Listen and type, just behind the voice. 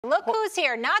Look who's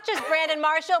here. Not just Brandon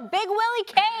Marshall, Big Willie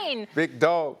Cain. Big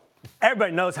dog.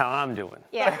 Everybody knows how I'm doing.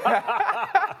 Yeah.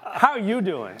 How are you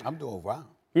doing? I'm doing well.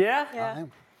 Yeah? Yeah. I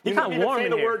am. He kinda can't even warm say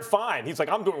in the here. word fine. He's like,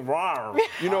 I'm doing wrong.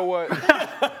 You know what?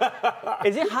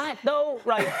 Is it hot, though?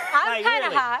 Like, I'm kind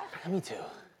of really? hot. Me too.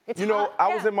 It's You know, hot.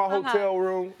 I was Yeah, in my I'm hotel hot.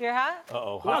 room. You're hot?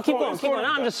 Uh-oh. No, keep going, keep going.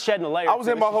 I'm just shedding a layer. I was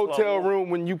in my Let's just hotel slow room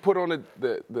when you put on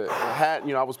the hat.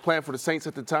 You know, I was playing for the Saints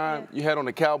at the time. Yeah. You had on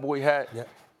the cowboy hat. Yeah.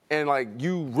 And, like,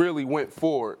 you really went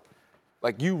forward.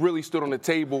 Like, you really stood on the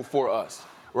table for us,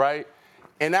 right?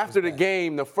 And after the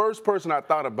game, the first person I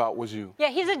thought about was you. Yeah,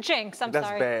 he's a jinx. I'm That's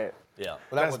sorry. bad. Yeah. Well,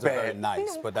 that That's wasn't very bad.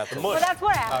 nice, but that's Well, that's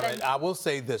what All happened. right, I will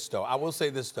say this, though.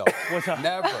 What's up?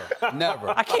 Never.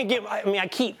 I can't get, I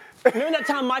keep, remember that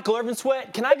time Michael Irvin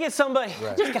sweat? Can I get somebody?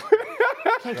 Right.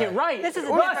 Can't get right. This is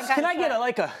a Russ, different kind can of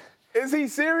I get sweat. Is he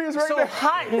serious right so now?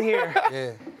 hot in here?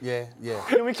 Yeah.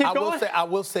 Can we keep going? I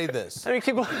will say this. Let me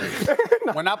keep going.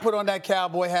 When I put on that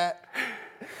cowboy hat,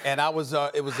 and I was,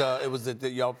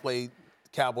 y'all played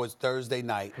Cowboys Thursday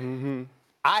night. Mm-hmm.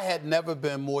 I had never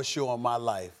been more sure in my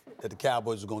life that the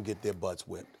Cowboys were going to get their butts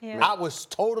whipped. Yeah. I was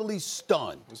totally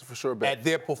stunned for sure bet. at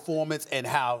their performance and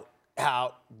how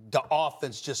the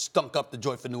offense just stunk up the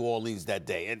joint for New Orleans that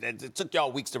day. And it took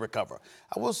y'all weeks to recover.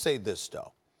 I will say this,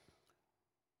 though.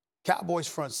 Cowboys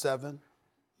front seven,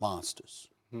 monsters.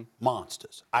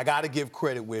 Monsters. I got to give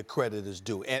credit where credit is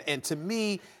due. And to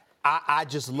me, I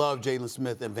just love Jalen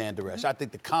Smith and Van Der Esch. I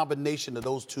think the combination of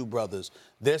those two brothers,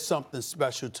 there's something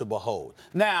special to behold.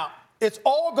 Now, it's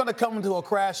all going to come to a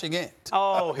crashing end.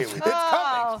 Oh, here we go. It's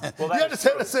coming. Well, you that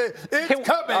understand is what I'm saying? It's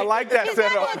coming. I like that Exactly.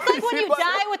 setup. It's like when you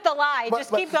die with the lie.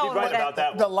 Just keep going right with about it.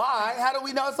 that The one. lie? How do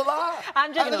we know it's a lie?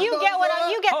 I'm just, you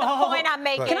get the point I'm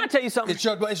making. Can I tell you something? It's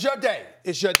your day.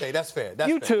 It's your day. That's fair. That's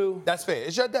You fair. too. That's fair.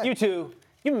 It's your day. You two,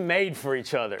 you made for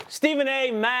each other. Stephen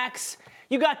A., Max,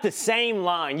 you got the same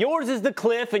line. Yours is the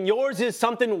cliff, and yours is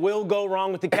something will go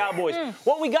wrong with the Cowboys.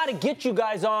 What we got to get you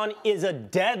guys on is a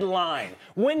deadline.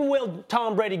 When will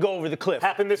Tom Brady go over the cliff?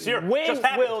 Happened this year. When Just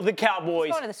happened. will the Cowboys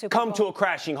He's going to the Super come Bowl. to a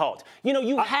crashing halt? You know,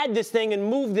 you've had this thing and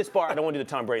moved this bar. I don't want to do the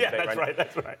Tom Brady Yeah, thing that's right right. now.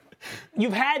 That's right.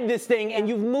 You've had this thing, and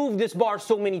you've moved this bar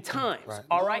so many times. Right.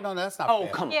 All No, right? no, that's not oh,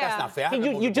 fair. come on. Yeah. That's not fair. I Hey, haven't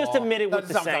you moved the just ball. admitted No, with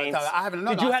the no, no, Saints. I haven't.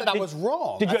 No, Did no, you I have said I the- was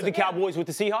wrong. Did you I have the said- Cowboys with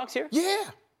the Seahawks here? Yeah.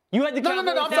 You had the Cowboys.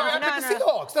 No, I'm sorry. I No, picked the no.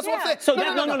 Seahawks. That's what I'm Yeah. saying. So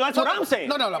that's what I'm saying.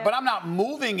 No, but I'm not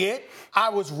moving it. I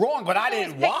was wrong, but I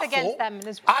didn't Always picks waffle. against them in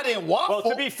this- I didn't waffle.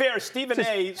 Well, to be fair, Stephen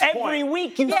A's Every point.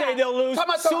 week you Yeah. say they'll lose. Come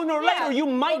on, Sooner or later, you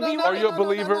might be Are right. you a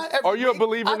believer? Every Are you a week,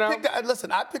 believer now?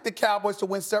 Listen, I picked the Cowboys to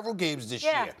win several games this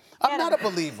Yeah. year. I'm Get not him. a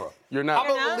believer. You're not. I'm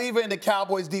You're a not? believer in the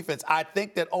Cowboys defense. I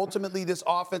think that ultimately this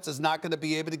offense is not going to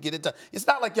be able to get it done. It's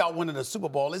not like y'all winning the Super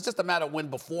Bowl. It's just a matter of when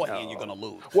beforehand you're going to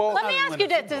lose. Well, Let me ask you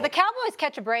this. Does the Cowboys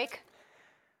catch a break?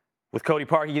 With Cody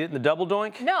Parkey getting the double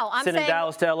doink? No, I'm Sending saying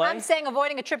Dallas to LA? I'm saying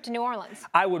avoiding a trip to New Orleans.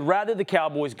 I would rather the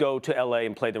Cowboys go to LA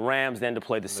and play the Rams than to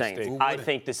play the Saints. Who I wouldn't?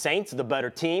 think the Saints are the better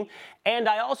team, and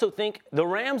I also think the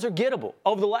Rams are gettable.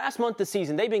 Over the last month of the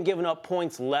season, they've been giving up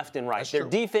points left and right. That's Their true.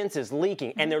 defense is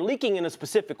leaking, and they're leaking in a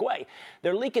specific way.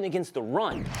 They're leaking against the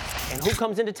run. And who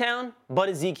comes into town but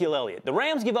Ezekiel Elliott? The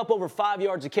Rams give up over 5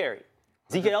 yards a carry.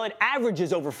 Ezekiel Elliott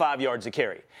averages over 5 yards a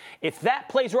carry. If that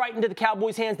plays right into the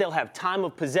Cowboys' hands, they'll have time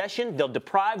of possession. They'll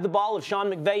deprive the ball of Sean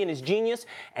McVay and his genius,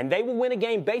 and they will win a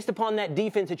game based upon that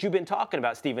defense that you've been talking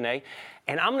about, Stephen A.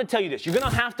 And I'm going to tell you this. You're going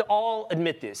to have to all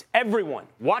admit this. Everyone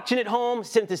watching at home,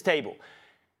 sit at this table.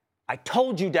 I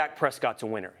told you Dak Prescott's a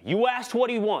winner. You asked what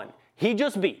he won. He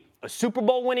just beat a Super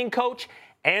Bowl winning coach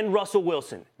and Russell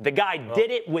Wilson. The guy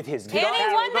did it with his And he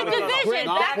won the division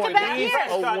back-to-back He's years.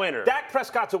 a winner. Dak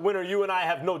Prescott's a winner. You and I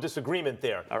have no disagreement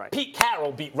there. All right. Pete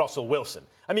Carroll beat Russell Wilson.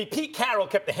 I mean, Pete Carroll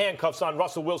kept the handcuffs on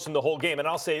Russell Wilson the whole game, and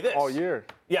I'll say this. all year.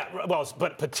 Yeah, well,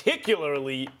 but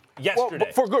particularly Well, yesterday.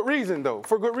 but for good reason, though.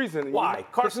 For good reason. Why?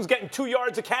 Carson's getting 2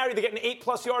 yards a carry. They're getting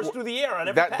 8+ yards through the air on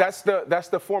every pass. That's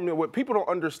the formula. What people don't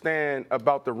understand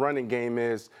about the running game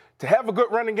is to have a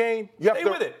good running game, you Stay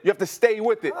with it. have to stay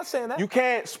with it. I'm not saying that. You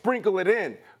can't sprinkle it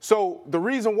in. So the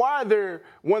reason why they're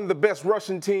one of the best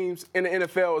rushing teams in the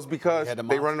NFL is because had the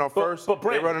they running on first, But they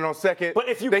Brandon, running on second, But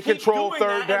if you they keep control doing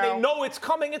third that down. and they know it's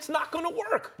coming, it's not going to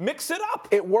work. Mix it up.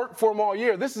 It worked for them all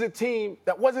year. This is a team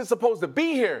that wasn't supposed to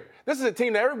be here. This is a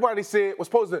team that everybody said was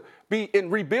supposed to be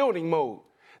in rebuilding mode.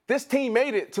 This team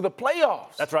made it to the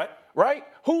playoffs. That's right. Right?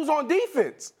 Who's on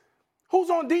defense?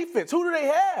 Who's on defense? Who do they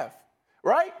have?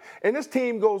 Right? And this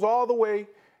team goes all the way,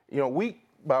 week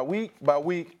by week by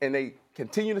week, and they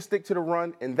continue to stick to the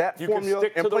run in that You can formula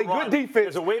stick to and the play run. good defense.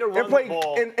 There's a way to run and play, the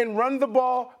ball. And run the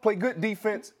ball, play good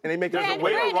defense, and they make it There's a a And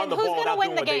way to Brandon, run the who's ball going to without win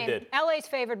doing the what they game? did. LA's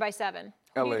favored by 7.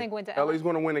 Who do you think wins to LA? LA's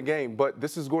going to win a game, but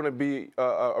this is going to be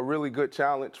a really good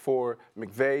challenge for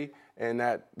McVay and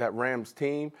that Rams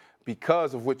team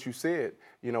because of what you said.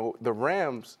 You know, the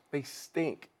Rams, they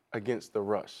stink against the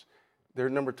rush. They're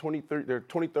number 23, they're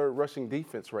 23rd rushing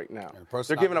defense right now.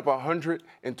 They're giving up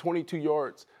 122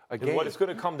 yards a game. And what it's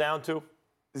going to come down to?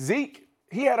 Zeke,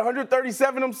 he had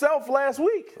 137 himself last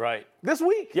week. Right. This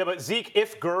week. Yeah, but Zeke,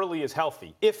 if Gurley is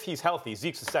healthy, if he's healthy,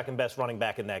 Zeke's the second best running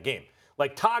back in that game.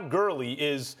 Like Todd Gurley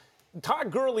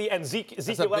and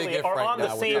Ezekiel Elliott are on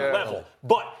the same level.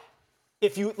 But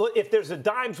if there's a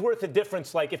dime's worth of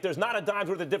difference, like if there's not a dime's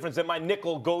worth of difference, then my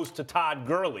nickel goes to Todd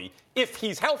Gurley if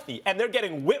he's healthy. And they're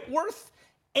getting Whitworth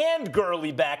and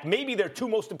Gurley back. Maybe they're two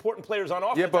most important players on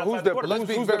offense. Yeah, but who's the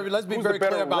Let's be very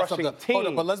clear about something. Hold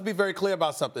on, but let's be very clear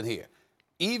about something here.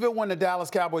 Even when the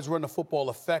Dallas Cowboys run the football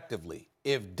effectively,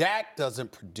 if Dak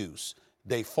doesn't produce,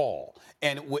 they fall.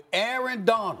 And with Aaron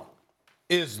Donald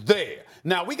is there.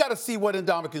 Now, we got to see what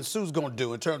Ndamukong Suh's going to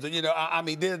do in terms of, I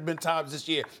mean, there's been times this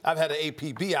year I've had an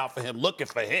APB out for him, looking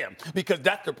for him, because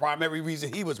that's the primary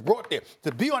reason he was brought there,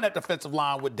 to be on that defensive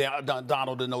line with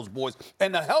Donald and those boys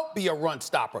and to help be a run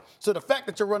stopper. So the fact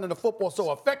that you're running the football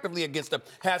so effectively against him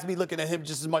has me looking at him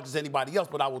just as much as anybody else.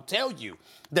 But I will tell you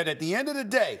that at the end of the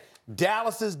day,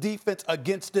 Dallas's defense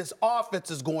against this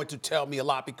offense is going to tell me a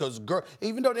lot because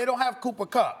even though they don't have Cooper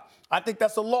Kupp, I think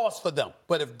that's a loss for them.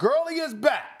 But if Gurley is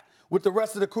back with the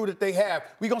rest of the crew that they have,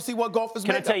 we're going to see what golf is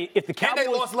made of. Can I tell you, if the Cowboys...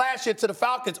 And they lost last year to the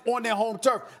Falcons on their home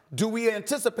turf. Do we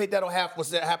anticipate that'll happen for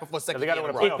a second year in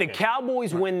a row? If the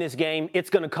Cowboys win this game, it's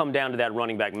going to come down to that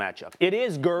running back matchup. It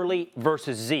is Gurley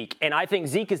versus Zeke, and I think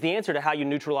Zeke is the answer to how you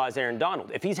neutralize Aaron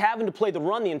Donald. If he's having to play the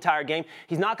run the entire game,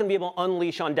 he's not going to be able to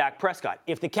unleash on Dak Prescott.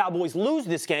 If the Cowboys lose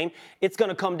this game, it's going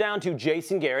to come down to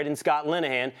Jason Garrett and Scott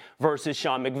Linehan versus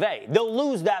Sean McVay. They'll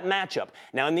lose that matchup.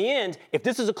 Now, in the end, if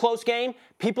this is a close game,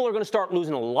 people are going to start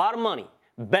losing a lot of money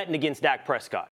betting against Dak Prescott.